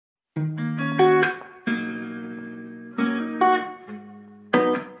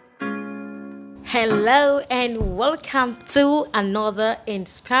Hello and welcome to another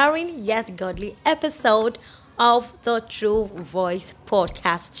inspiring yet godly episode of the True Voice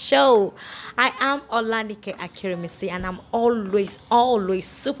podcast show. I am Olanike Akirimisi and I'm always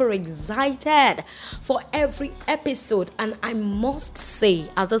super excited for every episode. And I must say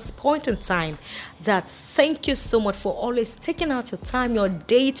at this point in time that thank you so much for always taking out your time, your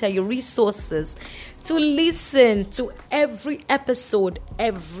data, your resources to listen to every episode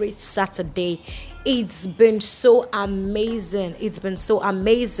every Saturday. It's been so amazing.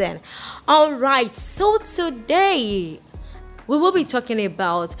 All right, so today we will be talking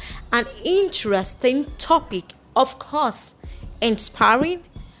about an interesting topic, of course, inspiring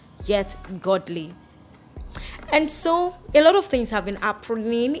yet godly. And so a lot of things have been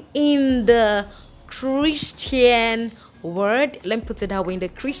happening in the Christian word, let me put it that way, in the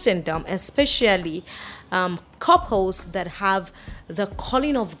Christendom, especially couples that have the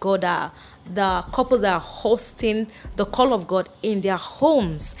calling of God, the couples that are hosting the call of God in their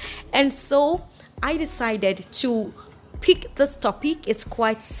homes. And so I decided to pick this topic. It's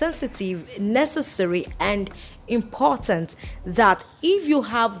quite sensitive, necessary, and important that if you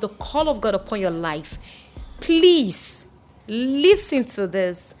have the call of God upon your life, please listen to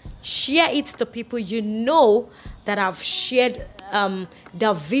this. Share it to people you know that have shared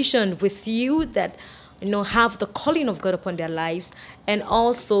their vision with you, that have the calling of God upon their lives, and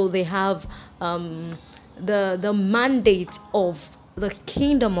also they have the mandate of the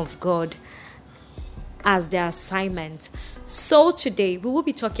kingdom of God as their assignment. So today we will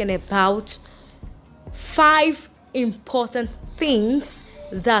be talking about 5 important things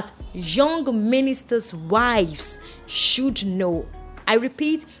that young ministers' wives should know. I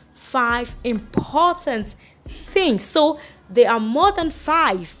repeat, 5 important things. So there are more than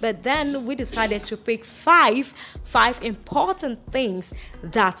 5, but then we decided to pick 5 important things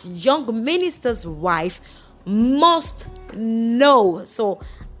that young ministers' wife must know. So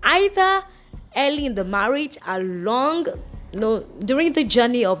either early in the marriage, during the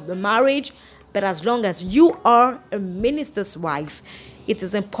journey of the marriage, but as long as you are a minister's wife, it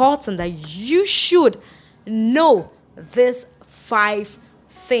is important that you should know these 5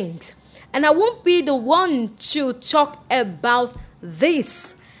 things. And I won't be the one to talk about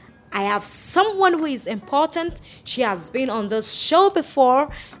this. I have someone who is important. She has been on this show before.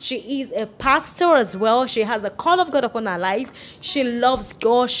 She is a pastor as well. She has a call of God upon her life. She loves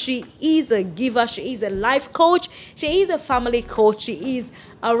God. She is a giver. She is a life coach. She is a family coach. She is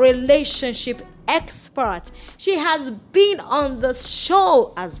a relationship expert. She has been on the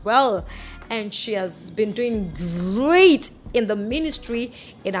show as well. And she has been doing great in the ministry,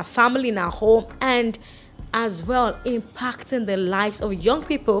 in her family, in her home, and as well impacting the lives of young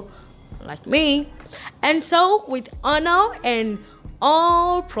people like me. And so, with honor and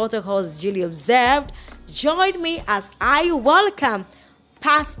all protocols duly observed, join me as I welcome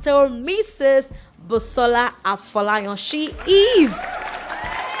Pastor Mrs. Busola Afolayan. She is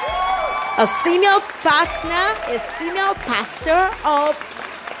a senior pastor of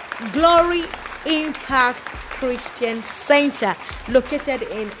Glory Impact Christian Center, located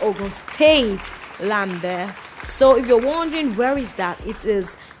in Ogun State, Lambe. So if you're wondering where is that, it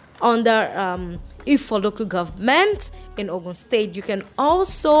is under Ifo local government in Ogun State. You can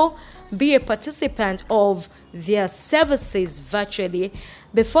also be a participant of their services virtually.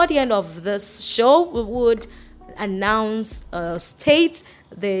 Before the end of this show, we would announce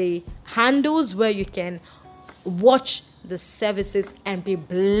the handles where you can watch the services and be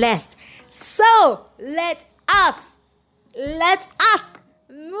blessed. So let us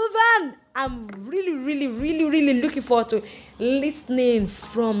move on. I'm really looking forward to listening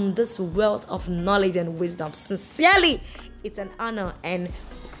from this wealth of knowledge and wisdom. Sincerely, it's an honor and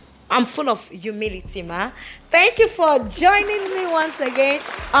I'm full of humility, ma. Thank you for joining me once again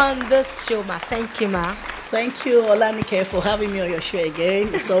on this show, ma. Thank you, ma. Thank you, Olanike, for having me on your show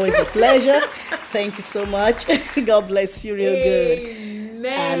again. It's always a pleasure. Thank you so much. God bless you real good.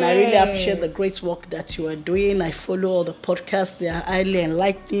 Amen. And I really appreciate the great work that you are doing. I follow all the podcasts. They are highly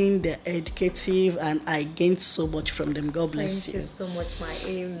enlightening, they're educative, and I gained so much from them. God bless you. Thank you so much, my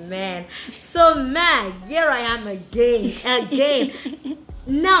amen. So, man, here I am again.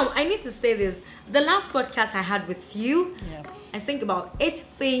 Now, I need to say this. The last podcast I had with you, I think about 8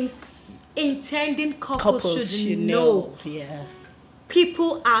 things intending couples should know. Yeah.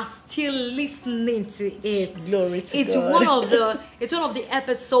 People are still listening to it. Glory to it's God. It's one of the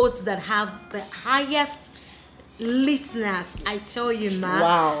episodes that have the highest listeners, I tell you, man.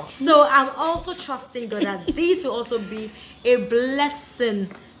 Wow. So I'm also trusting God that this will also be a blessing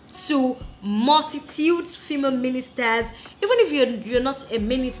to multitudes female ministers, even if you're not a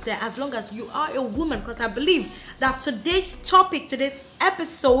minister, as long as you are a woman, because I believe that today's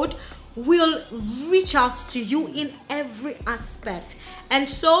episode will reach out to you in every aspect. And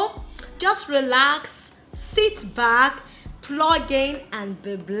so just relax, sit back, plug in, and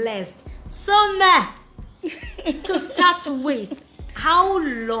be blessed. So now, to start with, how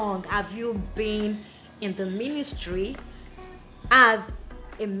long have you been in the ministry as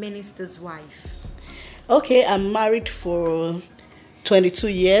a minister's wife? Okay, I'm married for 22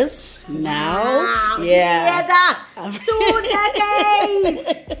 years now. Wow, Yeah. did you hear that? 2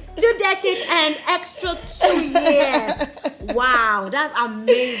 decades! 2 decades and extra 2 years. Wow, that's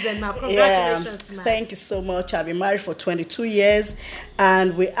amazing, man. Congratulations, man. Thank you so much. I've been married for 22 years,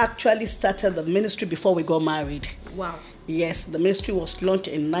 and we actually started the ministry before we got married. Wow. Yes, the ministry was launched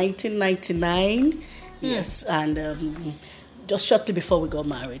in 1999. Yes, and just shortly before we got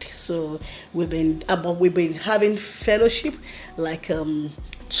married. So we've been having fellowship like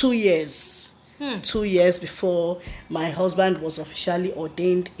 2 years. 2 years before my husband was officially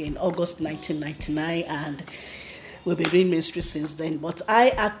ordained in August 1999, and we've been doing ministry since then. But I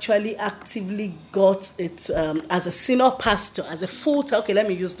actually actively got it as a senior pastor, as a full-time, okay, let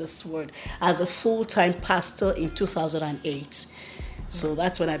me use this word, as a full-time pastor in 2008. So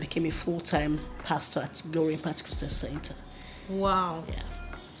that's when I became a full-time pastor at Glory Impact Christian Center. Wow. Yeah.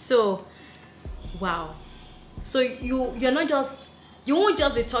 So, wow. So you won't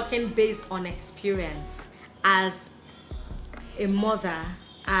just be talking based on experience as a mother,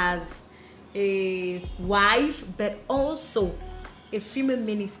 as a wife, but also a female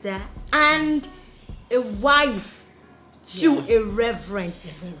minister and a wife to a reverend.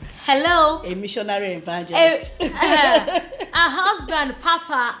 Hello. A missionary evangelist. A husband,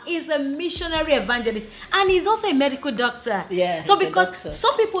 Papa, is a missionary evangelist, and he's also a medical doctor. Yeah. So because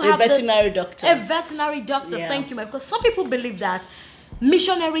some people have a veterinary doctor. A veterinary doctor. Yeah. Thank you, ma'am. Because some people believe that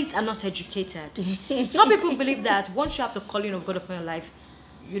missionaries are not educated. Some people believe that once you have the calling of God upon your life,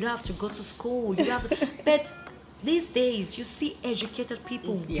 you don't have to go to school. You don't have to. But these days, you see educated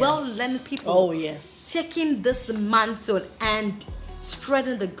people, well-learned people. Oh yes. Taking this mantle and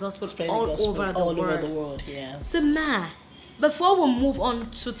spreading the gospel all over the world. Yeah. So, ma, before we move on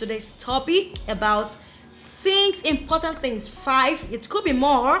to today's topic about important things, 5, it could be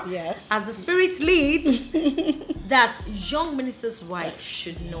more, as the Spirit leads, that young minister's wife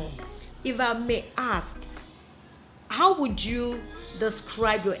should know. If I may ask, how would you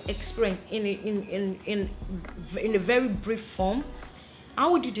describe your experience in a very brief form?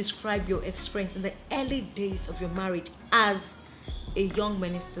 How would you describe your experience in the early days of your marriage as a young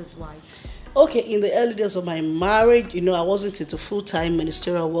minister's wife? Okay, in the early days of my marriage, I wasn't into full-time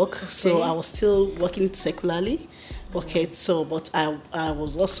ministerial work, so I was still working secularly. Okay, so but I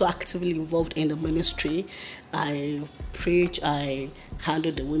was also actively involved in the ministry. I preach, I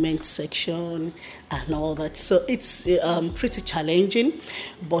handle the women's section and all that. So it's pretty challenging.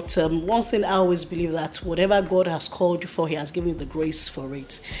 But one thing I always believe, that whatever God has called you for, He has given you the grace for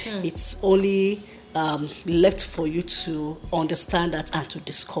it. It's only left for you to understand that and to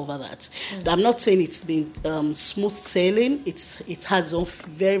discover that. I'm not saying it's been smooth sailing. It has a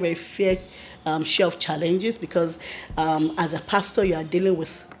very, very fair share of challenges, because as a pastor you are dealing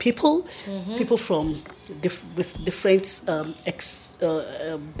with people from with different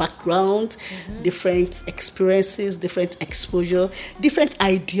background, different experiences, different exposure, different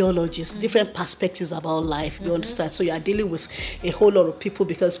ideologies, different perspectives about life. You understand? So you are dealing with a whole lot of people,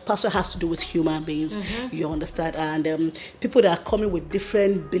 because pastor has to do with human beings. You understand? And people that are coming with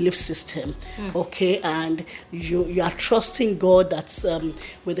different belief system. Okay, and you are trusting God that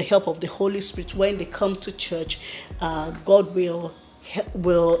with the help of the Holy Spirit, when they come to church, God will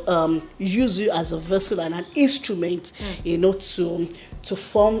use you as a vessel and an instrument, to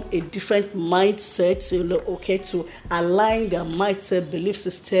form a different mindset, okay, to align their mindset, belief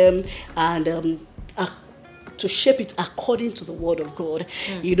system, and to shape it according to the word of God.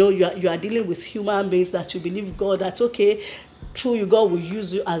 You are dealing with human beings that you believe God, that okay, through you, God will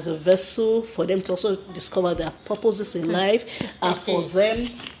use you as a vessel for them to also discover their purposes in life, and for them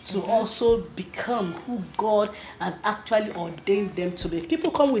to also become who God has actually ordained them to be.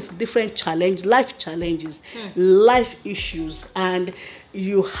 People come with different life challenges, life issues, and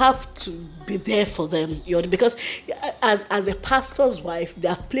you have to be there for them. Because as a pastor's wife, they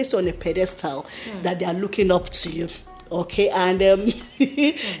are placed on a pedestal that they are looking up to you. Okay, and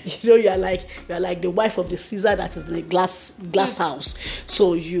you're like the wife of the Caesar that is in a glass house,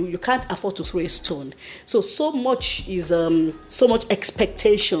 so you can't afford to throw a stone. So much is so much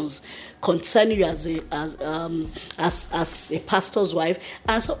expectations concerning you as a pastor's wife,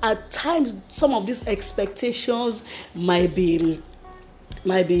 and so at times some of these expectations might be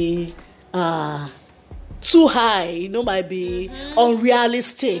too high, might be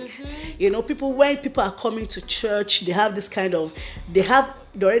unrealistic. When people are coming to church, they already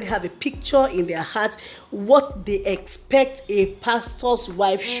have a picture in their heart what they expect a pastor's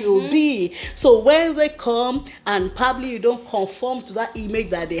wife should be. So when they come and probably you don't conform to that image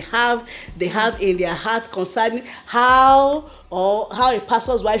that they have in their heart concerning how a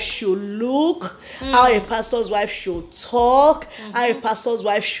pastor's wife should look, how a pastor's wife should talk, how a pastor's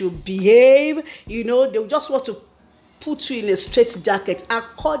wife should behave, they just want to put you in a straight jacket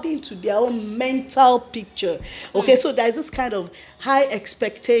according to their own mental picture. Okay, so there's this kind of high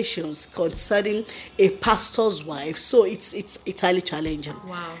expectations concerning a pastor's wife. So it's highly challenging.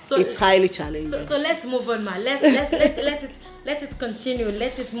 Wow. So it's highly challenging. So let's move on, ma. Let it continue.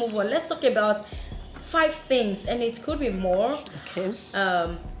 Let it move on. Let's talk about 5 things, and it could be more. Okay.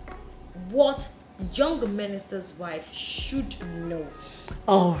 What young minister's wife should know.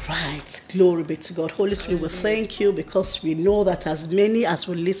 All right, glory be to God. Holy Spirit, we thank you because we know that as many as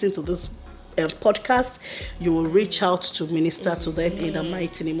will listen to this podcast, you will reach out to minister to them in the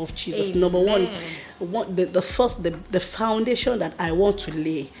mighty name of Jesus. Number one, the foundation that I want to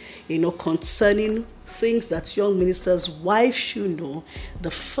lay, concerning things that young ministers' wives should know. The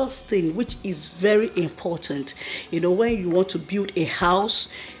first thing, which is very important, when you want to build a house,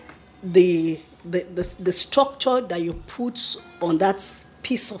 the structure that you put on that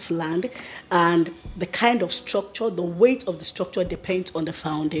piece of land and the kind of structure, the weight of the structure depends on the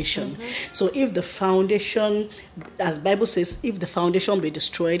foundation. So if the foundation, as Bible says, if the foundation be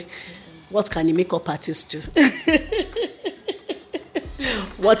destroyed, what can the makeup artist do?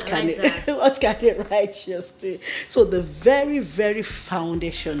 What can the righteous do? So the very, very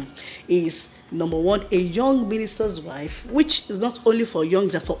foundation is, number one, a young minister's wife, which is not only for young,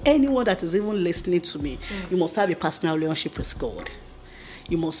 but for anyone that is even listening to me. You must have a personal relationship with God.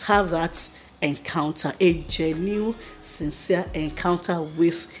 You must have that encounter, a genuine, sincere encounter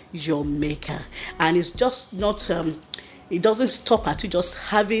with your Maker. And it's just not, it doesn't stop at you just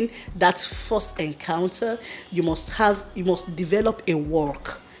having that first encounter. You must develop a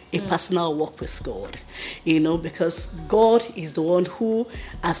personal walk with God, because God is the one who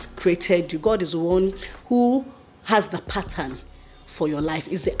has created you. God is the one who has the pattern for your life.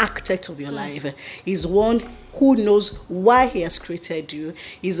 He's the architect of your life. He's the one who knows why he has created you.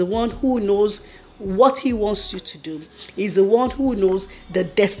 He's the one who knows what he wants you to do. He's the one who knows the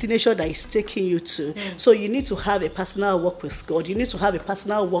destination that he's taking you to. So you need to have a personal walk with God. You need to have a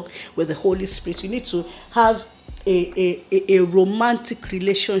personal walk with the Holy Spirit. You need to have a romantic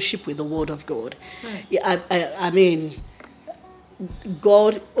relationship with the Word of God. I mean,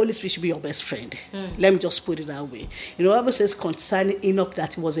 God, Holy Spirit should be your best friend. Let me just put it that way. The Bible says concerning Enoch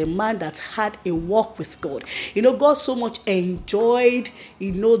that he was a man that had a walk with God. God so much enjoyed,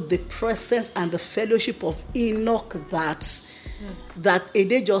 the presence and the fellowship of Enoch that a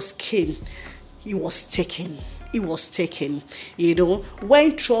day just came. He was taken.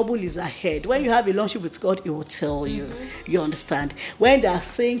 When trouble is ahead, when you have a relationship with God, he will tell you. You understand? When there are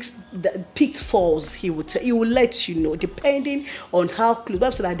things, pitfalls, he will let you know, depending on how close. The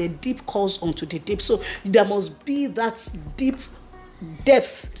Bible says that the deep calls onto the deep. So there must be that deep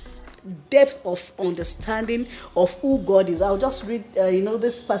depth of understanding of who God is. I'll just read,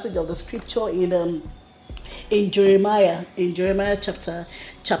 this passage of the scripture in Jeremiah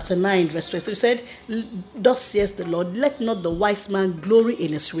chapter 9, verse 23, said, "Thus says the Lord, let not the wise man glory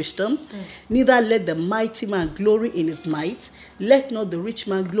in his wisdom, neither let the mighty man glory in his might, let not the rich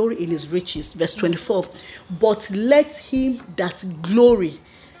man glory in his riches." Verse 24, "But let him that glory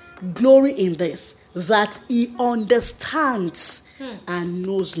in this, that he understands and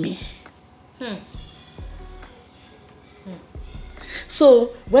knows me."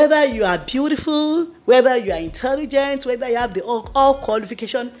 So whether you are beautiful, whether you are intelligent, whether you have all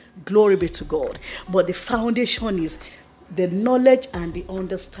qualification, glory be to God. But the foundation is the knowledge and the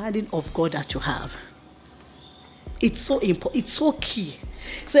understanding of God that you have. It's so important. It's so key.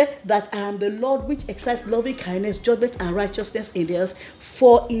 Say that I am the Lord which exercises loving kindness, judgment, and righteousness in the earth.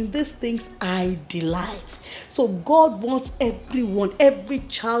 For in these things I delight. So God wants everyone, every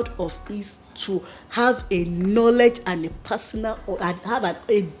child of his, to have a knowledge and a personal, and have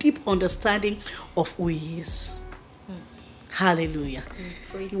a deep understanding of who he is. Hallelujah.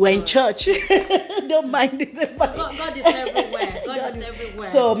 Praise We're in God. church. Don't mind it. God is everywhere. God is everywhere.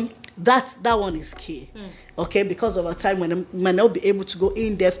 So that one is key. Okay, because of our time, when I might not be able to go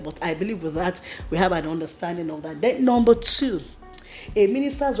in depth, but I believe with that we have an understanding of that. Then number 2, a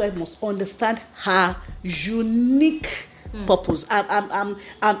minister's wife must understand her unique purpose. I'm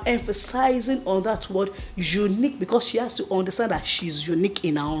emphasizing on that word unique, because she has to understand that she's unique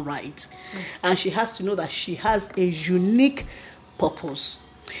in her own right, and she has to know that she has a unique purpose.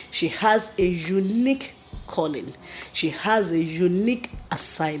 She has a unique calling. She has a unique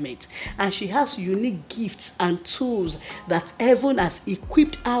assignment, and she has unique gifts and tools that heaven has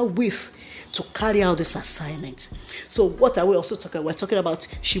equipped her with to carry out this assignment. So what are we also talking about? We're talking about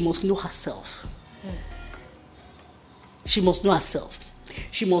she must know herself. She must know herself.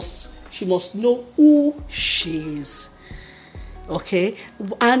 She must know who she is. Okay?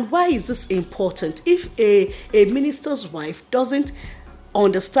 And why is this important? If a minister's wife doesn't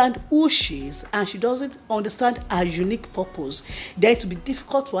understand who she is, and she doesn't understand her unique purpose, then it will be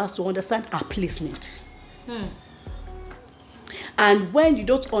difficult for us to understand her placement. And when you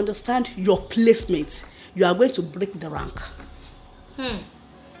don't understand your placement, you are going to break the rank.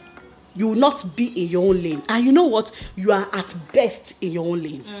 You will not be in your own lane. And you know what? You are at best in your own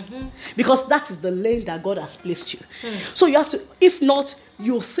lane. Because that is the lane that God has placed you. So you have to, if not,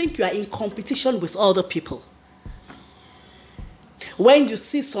 you think you are in competition with other people. When you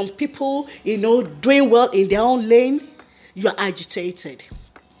see some people, doing well in their own lane, you are agitated.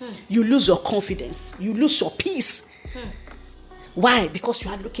 You lose your confidence. You lose your peace. Why? Because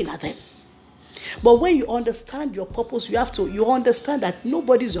you are looking at them. But when you understand your purpose, you understand that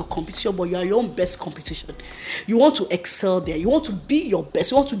nobody is your competition, but you are your own best competition. You want to excel there. You want to be your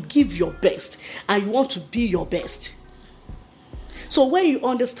best. You want to give your best. And you want to be your best. So when you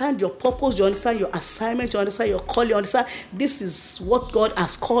understand your purpose, you understand your assignment, you understand your call, you understand this is what God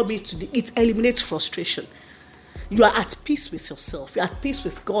has called me to do, it eliminates frustration. You are at peace with yourself. You are at peace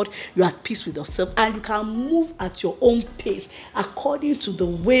with God. You are at peace with yourself. And you can move at your own pace according to the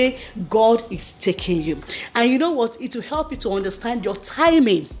way God is taking you. And you know what? It will help you to understand your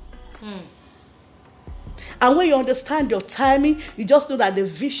timing. And when you understand your timing, you just know that the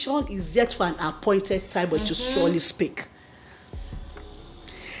vision is yet for an appointed time, but you surely speak.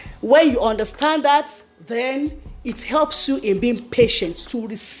 When you understand that, then it helps you in being patient to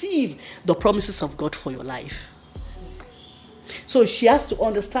receive the promises of God for your life. So she has to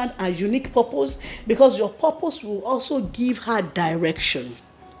understand her unique purpose, because your purpose will also give her direction.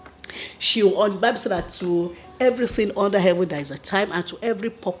 The Bible said that to everything under heaven there is a time, and to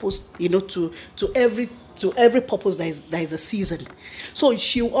every purpose, to every purpose there is a season. So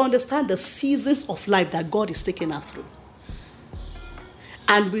she will understand the seasons of life that God is taking her through.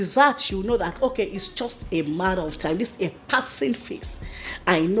 And with that, she will know that, okay, it's just a matter of time. This is a passing phase.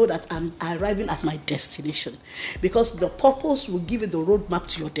 I know that I'm arriving at my destination. Because the purpose will give you the roadmap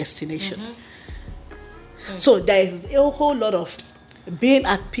to your destination. So there is a whole lot of being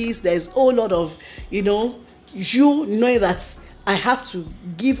at peace. There is a whole lot of, you knowing that I have to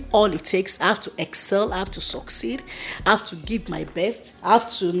give all it takes. I have to excel. I have to succeed. I have to give my best. I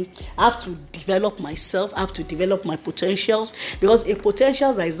have to develop myself. I have to develop my potentials. Because a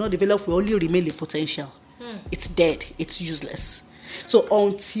potential that is not developed will only remain a potential. It's dead. It's useless. So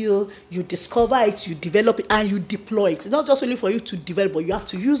until you discover it, you develop it, and you deploy it. It's not just only for you to develop, but you have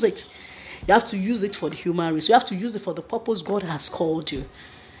to use it. You have to use it for the human race. You have to use it for the purpose God has called you,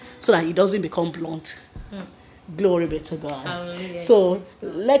 so that it doesn't become blunt. Glory be to God. Hallelujah. So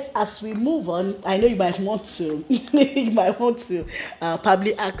as we move on, I know you might want to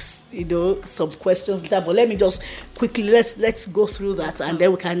probably ask some questions later, but let me just quickly let's go through that, and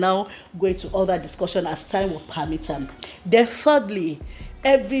then we can now go into other discussion as time will permit. Then thirdly,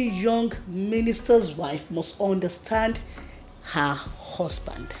 every young minister's wife must understand her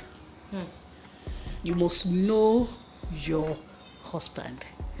husband. You must know your husband.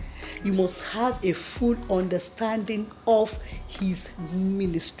 You must have a full understanding of his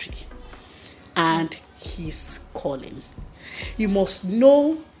ministry and his calling. You must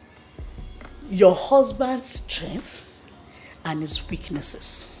know your husband's strength and his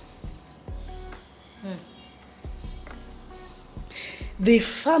weaknesses. The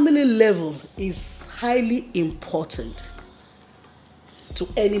family level is highly important to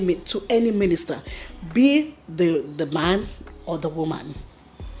any minister, be the man or the woman.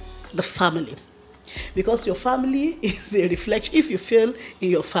 The family, because your family is a reflection. If you fail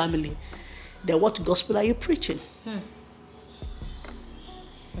in your family, then what gospel are you preaching?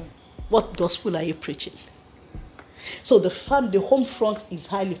 What gospel are you preaching? So the home front is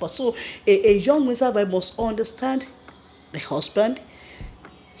highly important. So a young minister must understand the husband,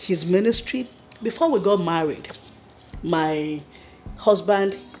 his ministry. Before we got married, my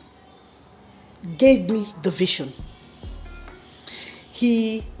husband gave me the vision.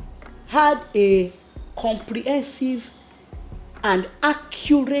 He had a comprehensive and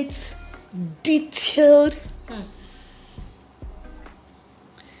accurate, detailed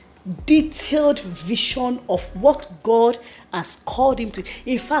vision of what God has called him to.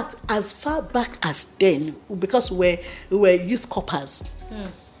 In fact, as far back as then, because we were youth corpers.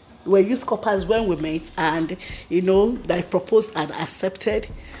 We were youth corpers when we met, and I proposed and accepted.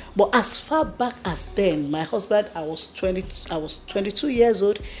 But as far back as then, my husband, I was 22 years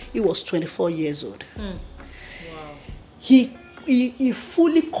old, he was 24 years old. Wow. He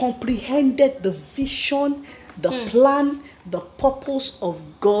fully comprehended the vision, the plan, the purpose of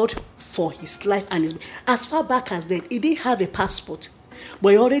God for his life and his. As far back as then, he didn't have a passport, but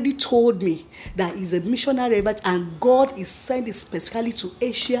he already told me that he's a missionary, and God is sending specifically to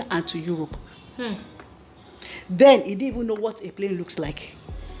Asia and to Europe. Then he didn't even know what a plane looks like.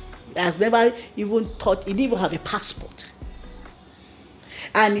 He has never even thought. He didn't even have a passport,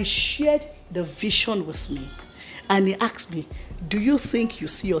 and he shared the vision with me. And he asked me, do you think you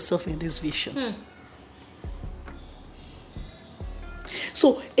see yourself in this vision?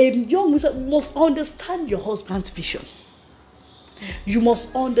 So a young woman must understand your husband's vision. You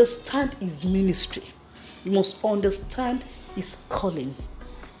must understand his ministry. You must understand his calling.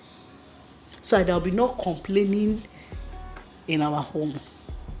 So that there will be no complaining in our home.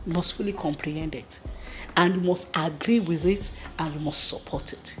 You must fully comprehend it. And you must agree with it, and you must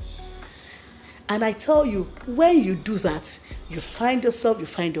support it. And I tell you, when you do that, you find your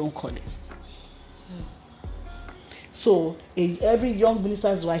own calling. So every young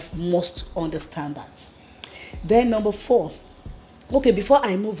minister's wife must understand that. Then number 4. Okay, before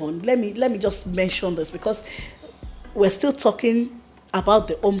I move on, let me just mention this, because we're still talking about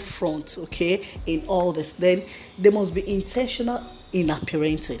the home front, okay, in all this. Then they must be intentional in our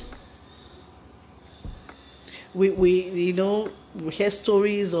parenting. We hear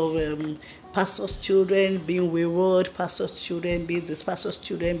stories of pastors' children being wayward, pastors' children being this, pastors'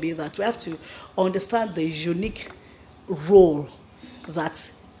 children being that. We have to understand the unique role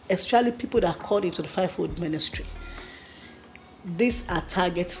that, especially people that are called into the fivefold ministry, these are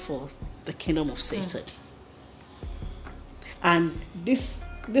targets for the kingdom of Satan. And this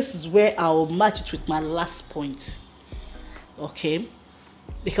is where I'll match it with my last point, okay?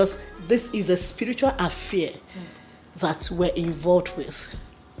 Because this is a spiritual affair that we're involved with.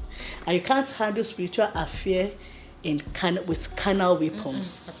 And you can't handle spiritual affair with carnal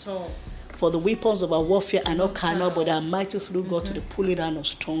weapons. At all. For the weapons of our warfare are not carnal, but are mighty through God to the pulling down of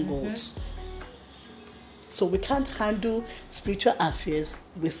strongholds. So we can't handle spiritual affairs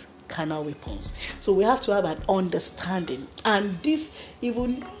with carnal weapons. So we have to have an understanding. And this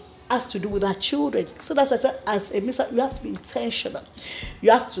even has to do with our children. So that's as a minister, you have to be intentional.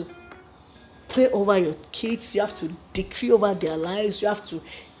 You have to pray over your kids. You have to decree over their lives. You have to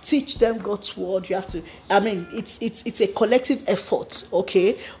teach them God's word. You have to, it's a collective effort,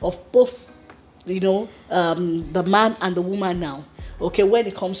 okay, of both, the man and the woman now, okay, when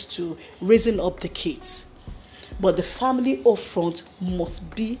it comes to raising up the kids. But the family up front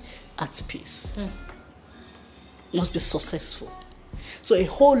must be at peace, must be successful. So a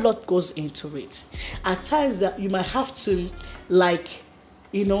whole lot goes into it. At times that you might have to, how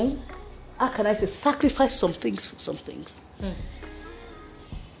can I say, sacrifice some things for some things.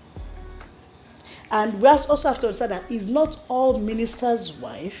 And we also have to understand that it's not all ministers'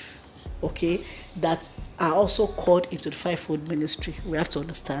 wives, okay, that are also called into the fivefold ministry. We have to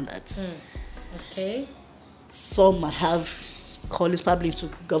understand that. Okay. Some might have callings probably into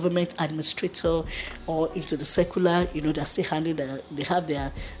government administrator or into the secular, they're still handling they have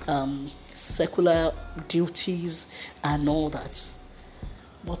their secular duties and all that.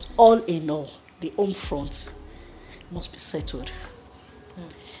 But all in all, the home front must be settled.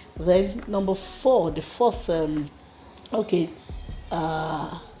 Then number 4, the fourth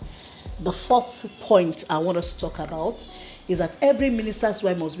point I want us to talk about is that every minister's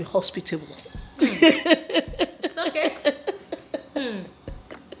wife must be hospitable. It's okay.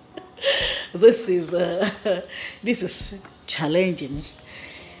 This is challenging.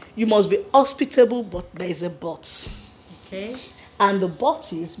 You must be hospitable, but there is a but. Okay. And the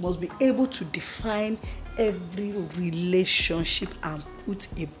but must be able to define every relationship and put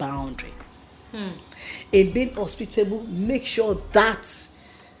a boundary. In being hospitable, make sure that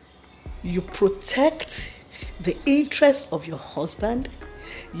you protect the interest of your husband,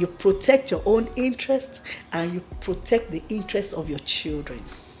 you protect your own interest, and you protect the interest of your children.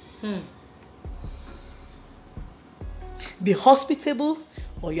 be hospitable,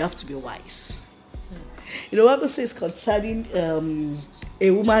 or you have to be wise. You know, Bible says concerning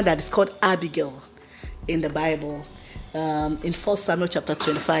a woman that is called Abigail in the Bible, in 1 Samuel chapter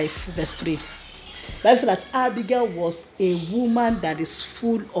 25, verse 3. The Bible says that Abigail was a woman that is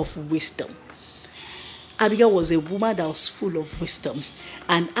full of wisdom. Abigail was a woman that was full of wisdom,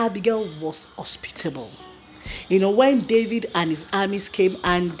 and Abigail was hospitable. You know, when David and his armies came,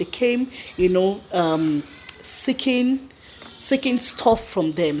 and they came, seeking stuff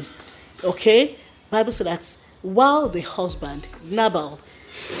from them, okay? Bible said that while the husband, Nabal,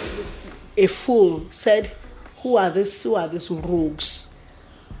 a fool, said, who are these rogues?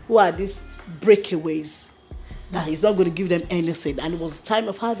 Who are these breakaways? That he's not going to give them anything. And it was time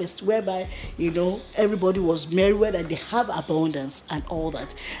of harvest whereby, everybody was merry, whether they have abundance and all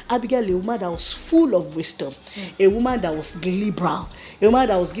that. Abigail, a woman that was full of wisdom, a woman that was liberal, a woman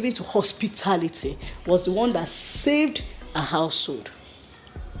that was given to hospitality, was the one that saved a household.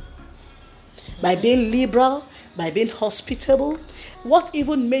 By being liberal, by being hospitable. What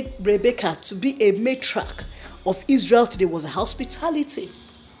even made Rebecca to be a matriarch of Israel today was hospitality.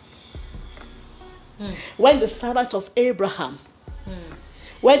 When the servant of Abraham,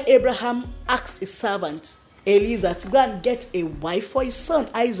 when Abraham asked his servant, Eliezer, to go and get a wife for his son,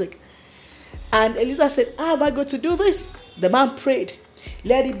 Isaac. And Eliezer said, how am I going to do this? The man prayed,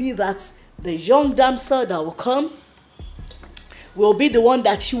 let it be that the young damsel that will come will be the one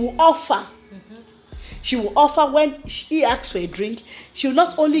that she will offer. She will offer when he asks for a drink. She will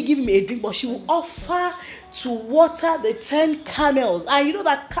not only give him a drink, but she will offer to water the 10 camels. And you know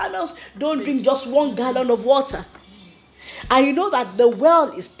that camels don't drink just 1 gallon of water. And you know that the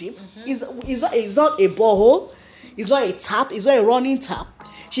well is deep. It's not a borehole. It's not a tap. It's not a running tap.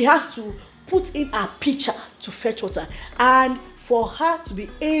 She has to put in a pitcher to fetch water. And for her to be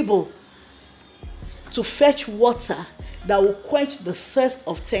able to fetch water that will quench the thirst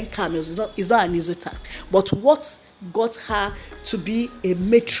of 10 camels is not an easy task. But what got her to be a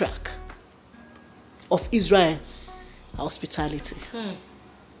matriarch of Israel? Hospitality.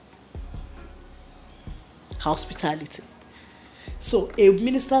 Hospitality. So a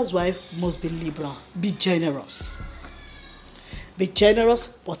minister's wife must be liberal, be generous. Be generous,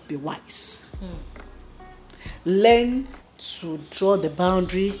 but be wise. Learn to draw the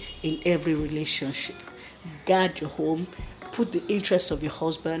boundary in every relationship. Guard your home. Put the interest of your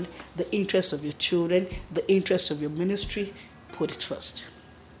husband, the interest of your children, the interest of your ministry. Put it first.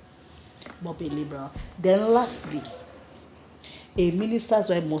 But be liberal. Then lastly, a minister's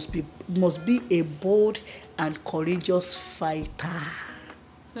wife must be a bold and courageous fighter.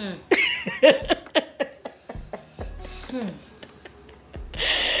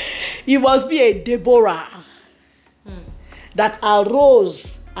 You must be a Deborah that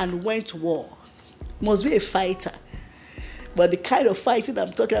arose and went to war. Must be a fighter. But the kind of fighting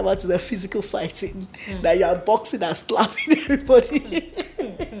I'm talking about is a physical fighting. That you are boxing and slapping everybody.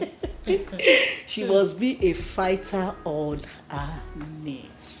 She must be a fighter on her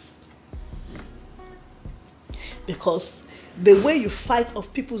knees. Because the way you fight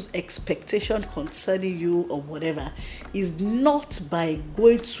off people's expectation concerning you or whatever is not by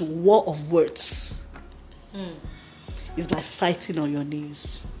going to war of words. It's by fighting on your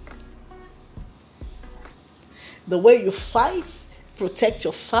knees. The way you fight, protect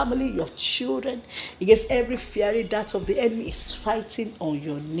your family, your children against every fiery dart of the enemy is fighting on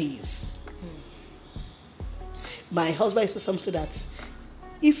your knees. My husband used to say something that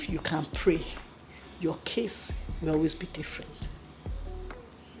if you can pray, your case will always be different.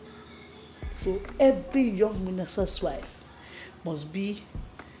 So every young minister's wife must be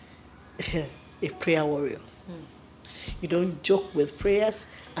a prayer warrior. You don't joke with prayers,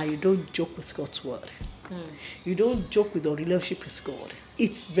 and you don't joke with God's word. You don't joke with your relationship with God.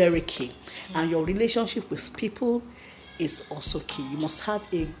 It's very key. And your relationship with people is also key. You must have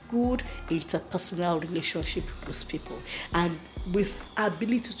a good interpersonal relationship with people and with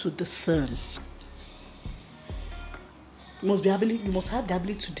ability to discern. You must have the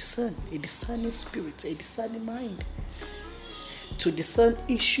ability to discern, a discerning spirit, a discerning mind, to discern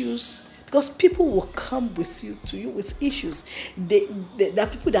issues. Because people will come to you with issues. There are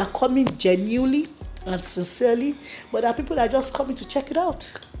people that are coming genuinely and sincerely, but there are people that are just coming to check it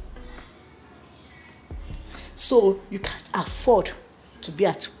out. So you can't afford to be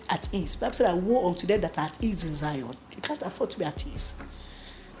at ease. Bible said, "I woe unto them that are at ease in Zion." You can't afford to be at ease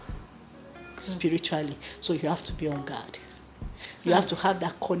spiritually. So you have to be on guard. You have to have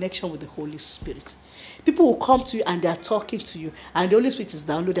that connection with the Holy Spirit. People will come to you and they are talking to you, and the Holy Spirit is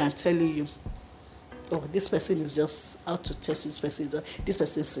downloading and telling you, "Oh, this person is just out to test you. This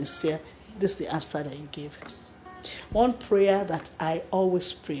person is sincere. This is the answer that you gave." One prayer that I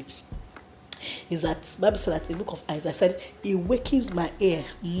always pray is that the Bible said that in the book of Isaiah said, He wakens my ear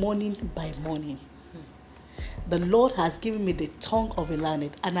morning by morning. The Lord has given me the tongue of a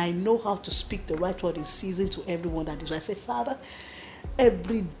learned, and I know how to speak the right word in season to everyone that is. I say, Father,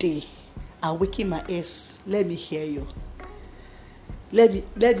 every day I waken my ears. Let me hear you.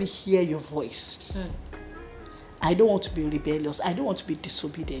 Let me hear your voice. I don't want to be rebellious. I don't want to be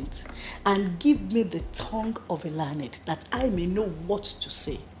disobedient. And give me the tongue of a learned, that I may know what to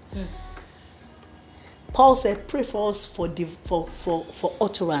say. Paul said, pray for us for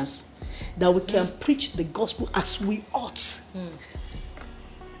utterance, that we can preach the gospel as we ought.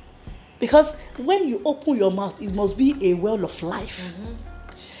 Because when you open your mouth, it must be a well of life.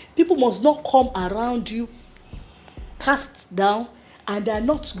 People must not come around you cast down and they are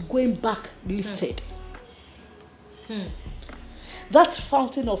not going back lifted. That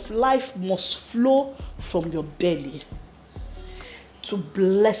fountain of life must flow from your belly to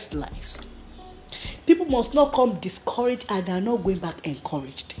bless lives. People must not come discouraged and they are not going back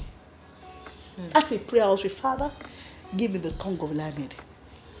encouraged. That's a prayer I always say, Father, give me the tongue of learned.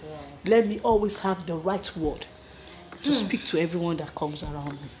 Let me always have the right word to speak to everyone that comes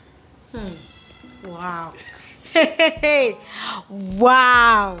around me. Wow.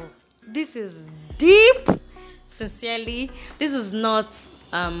 Wow. This is deep. Sincerely, this is not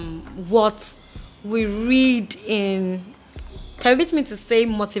what we read in, permit me to say,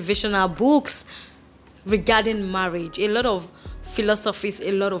 motivational books regarding marriage. A lot of philosophies,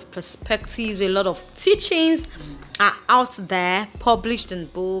 a lot of perspectives, a lot of teachings are out there, published in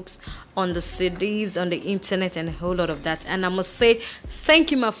books, on the CDs, on the internet, and a whole lot of that. And I must say,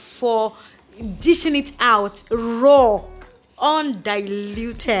 thank you, ma, for dishing it out raw,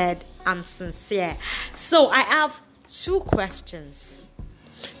 undiluted, and sincere. So I have two questions.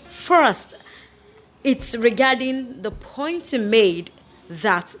 First, it's regarding the point you made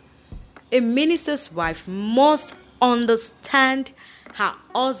that a minister's wife must understand her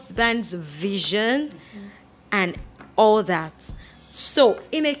husband's vision and all that. So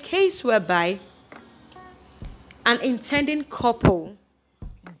in a case whereby an intending couple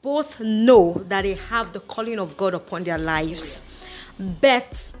both know that they have the calling of God upon their lives,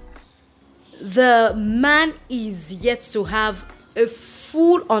 but the man is yet to have a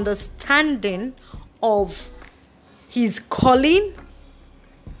full understanding of his calling,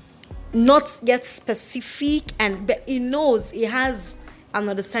 not yet specific, but he knows, he has an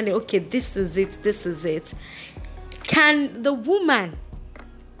understanding, okay, this is it. Can the woman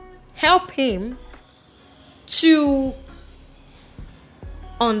help him to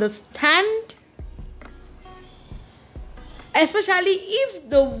understand, especially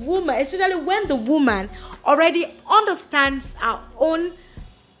when the woman already understands our own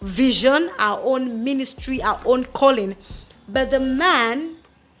vision, our own ministry, our own calling, but the man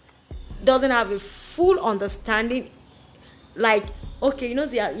doesn't have a full understanding, like, okay,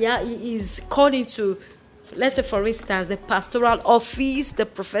 he is called into, let's say, for instance, the pastoral office, the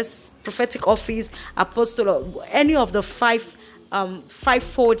prophetic office, apostle, any of the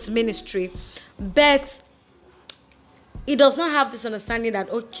fivefold ministry, but he does not have this understanding that,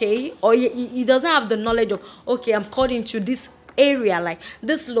 okay, or he doesn't have the knowledge of, okay, I'm called into this area, like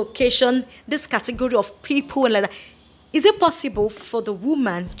this location, this category of people, and like that. Is it possible for the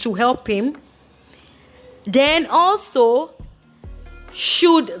woman to help him? Then also,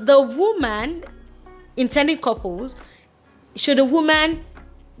 should the woman, intending couples, should the woman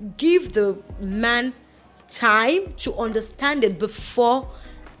give the man time to understand it before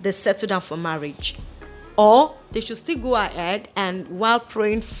they settle down for marriage? Or they should still go ahead and while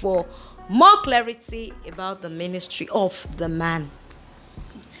praying for more clarity about the ministry of the man?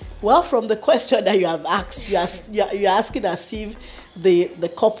 Well, from the question that you have asked, you're asking as if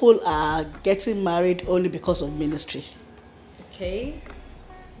the couple are getting married only because of ministry. Okay.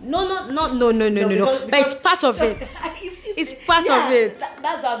 No. But it's part of it. It's part of it.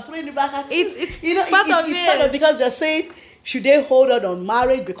 That's what I'm throwing it back at you. It's part of it. It's part of, because they're saying, should they hold on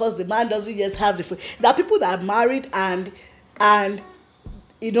marriage because the man doesn't yet have the food? There are people that are married and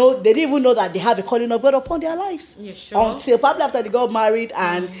they didn't even know that they have a calling of God upon their lives. Yeah, sure. Until probably after they got married,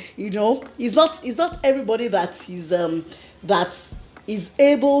 and it's not everybody that is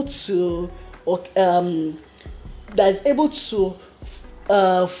able to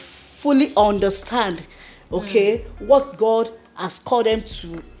fully understand what God has called them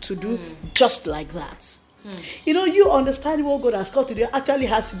to do just like that. You understanding what God has called to do actually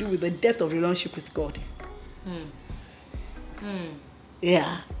has to do with the depth of relationship with God.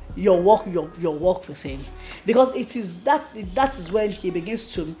 Yeah, your walk with Him, because it is that is when He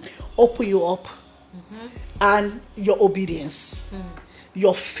begins to open you up and your obedience,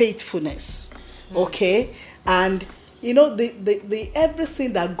 your faithfulness. Okay? And the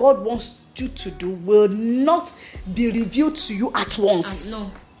everything that God wants you to do will not be revealed to you at once.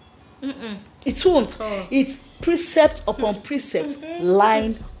 No. It won't. Oh. It's precept upon precept,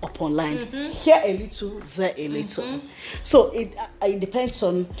 line upon line. Here a little, there a little. So it depends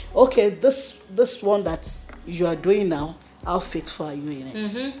on, okay, this one that you are doing now, how faithful are you in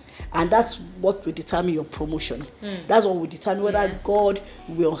it? And that's what will determine your promotion. That's what will determine whether God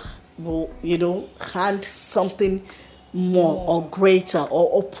will hand something more or greater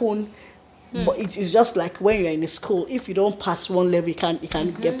or open. But it is just like when you're in a school. If you don't pass one level, you can't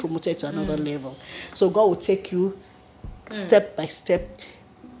get promoted to another level. So God will take you step by step.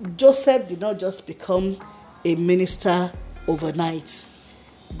 Joseph did not just become a minister overnight.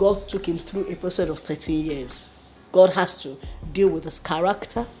 God took him through a process of 13 years. God has to deal with his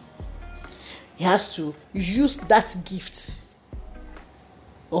character. He has to use that gift.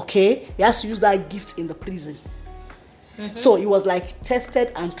 Okay? He has to use that gift in the prison. So he was like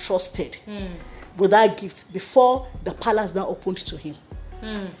tested and trusted with that gift before the palace now opened to him.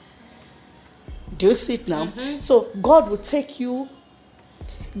 Do you see it now? So God will test you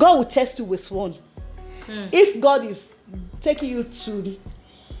with one. If God is taking you to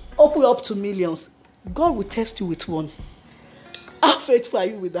open up to millions, God will test you with one. How faithful are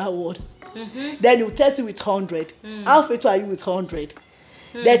you with that one? Then he will test you with 100. How faithful are you with 100?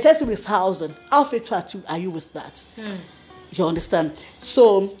 They test you with 1,000. How faithful are you with that? You understand?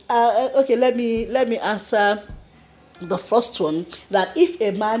 So, okay, let me answer the first one. That if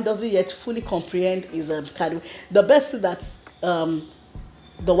a man doesn't yet fully comprehend his the best thing that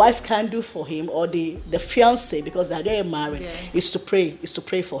the wife can do for him, or the fiancé, because they are not married, is to pray. Is to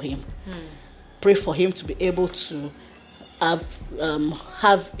pray for him. Pray for him to be able to have an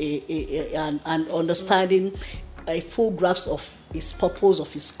understanding, a full grasp of his purpose,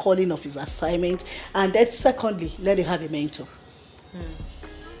 of his calling, of his assignment. And then secondly, let him have a mentor.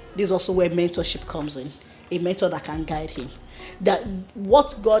 This is also where mentorship comes in. A mentor that can guide him. That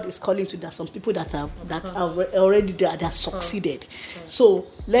what God is calling to, there are some people that are already there, that succeeded. So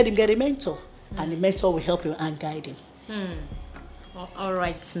let him get a mentor, and the mentor will help him and guide him. All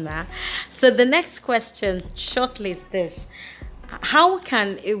right, Ma. So the next question shortly is this: how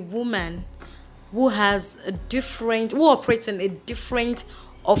can a woman who operates in a different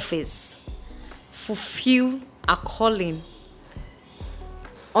office fulfill a calling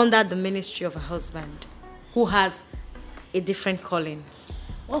under the ministry of a husband who has a different calling?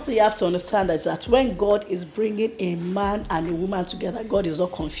 One thing you have to understand is that when God is bringing a man and a woman together, God is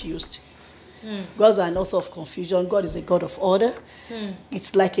not confused. God is an author of confusion. God is a God of order.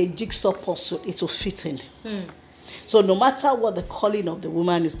 It's like a jigsaw puzzle. It will fit in. So no matter what the calling of the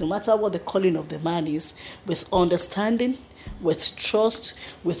woman is, no matter what the calling of the man is, with understanding, with trust,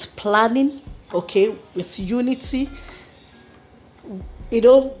 with planning, okay, with unity,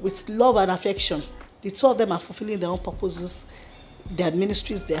 with love and affection, the two of them are fulfilling their own purposes, their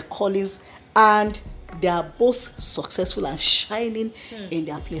ministries, their callings, and they are both successful and shining in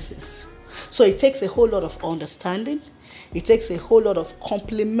their places. So it takes a whole lot of understanding. It takes a whole lot of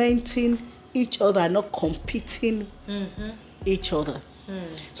complementing each other and not competing each other.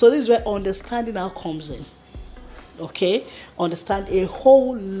 So this is where understanding now comes in. Okay? Understand a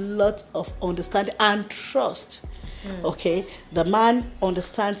whole lot of understanding and trust. Okay? The man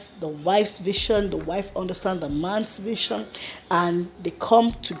understands the wife's vision, the wife understands the man's vision, and they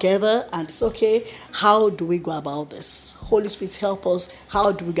come together and it's okay, how do we go about this? Holy Spirit, help us.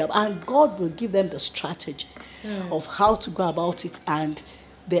 How do we go about it? And God will give them the strategy of how to go about it, and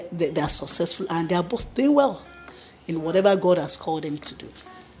they are successful, and they are both doing well in whatever God has called them to do.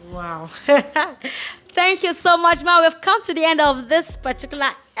 Wow. Thank you so much, Ma. We've come to the end of this particular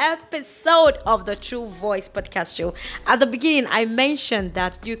episode of the True Voice podcast show. At the beginning, I mentioned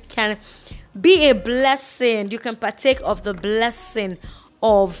that you can be a blessing. You can partake of the blessing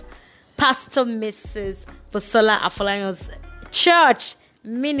of Pastor Mrs. Busola Afolayan's church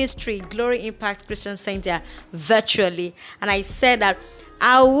ministry, Glory Impact Christian Center, virtually. And I said that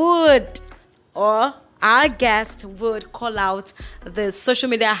our guest would call out the social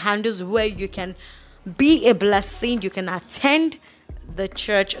media handles where you can be a blessing. You can attend the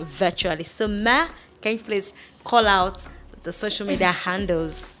church virtually. So, Ma, can you please call out the social media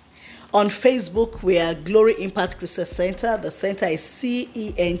handles? On Facebook, we are Glory Impact Christian Center. The center is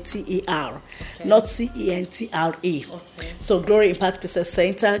CENTER, not CENTRE. Okay. So Glory Impact Christian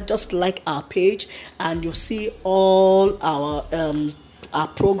Center, just like our page, and you'll see all our our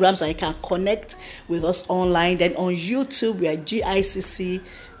programs, and you can connect with us online. Then on YouTube, we are GICC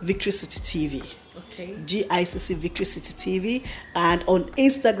Victory City TV. Okay. GICC Victory City TV. And on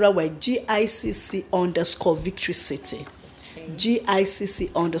Instagram, we're GICC_Victory City.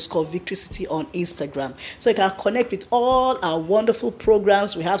 GICC_Victory City on Instagram. So you can connect with all our wonderful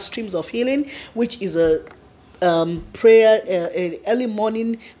programs. We have Streams of Healing, which is a prayer, early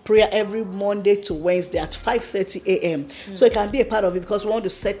morning prayer every Monday to Wednesday at 5:30 a.m. So you can be a part of it, because we want to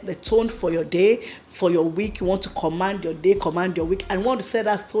set the tone for your day, for your week. You want to command your day, command your week, and want to set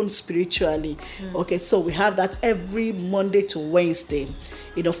that tone spiritually. Okay, so we have that every Monday to Wednesday,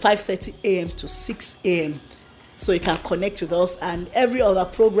 5:30 a.m. to 6 a.m. So you can connect with us, and every other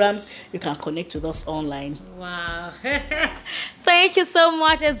programs you can connect with us online. Wow. Thank you so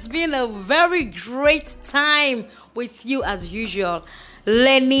much. It's been a very great time with you as usual.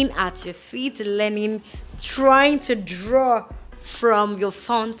 Learning at your feet, trying to draw from your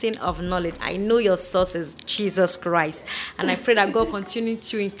fountain of knowledge. I know your source is Jesus Christ, and I pray that God continue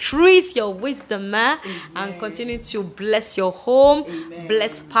to increase your wisdom and continue to bless your home. Amen.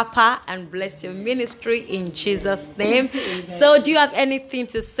 Bless Papa and bless your ministry in Jesus' name. Amen. So do you have anything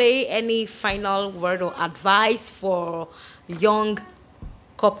to say, any final word or advice for young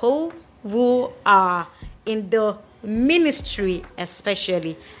couple who are in the ministry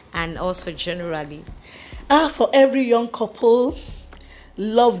especially, and also generally? For every young couple,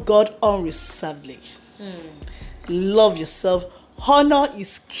 love God unreservedly. Love yourself. Honor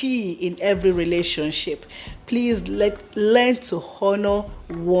is key in every relationship. Please learn to honor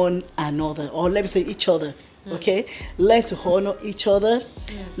one another, or let me say each other. Okay? Learn to honor each other.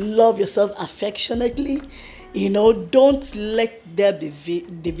 Love yourself affectionately. Don't let there be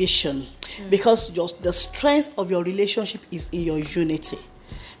division, because the strength of your relationship is in your unity.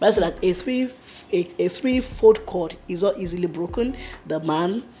 That's like a threefold cord is not easily broken: the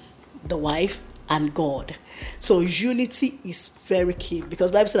man, the wife, and God. So unity is very key,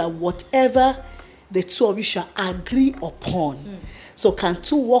 because the Bible says that whatever the two of you shall agree upon. So can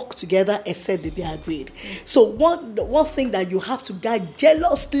two walk together except they be agreed? So one thing that you have to guard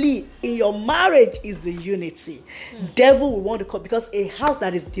jealously in your marriage is the unity. Devil will want to come, because a house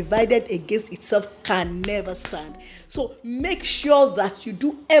that is divided against itself can never stand. So make sure that you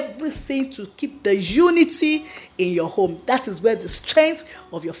do everything to keep the unity in your home. That is where the strength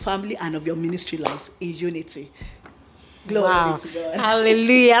of your family and of your ministry lies, in unity. Glory to God.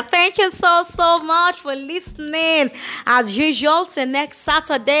 Hallelujah. Thank you so much for listening. As usual, till next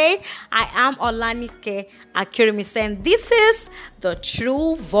Saturday, I am Olanike Akirimisi, and this is the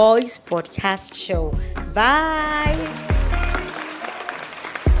True Voice Podcast Show. Bye.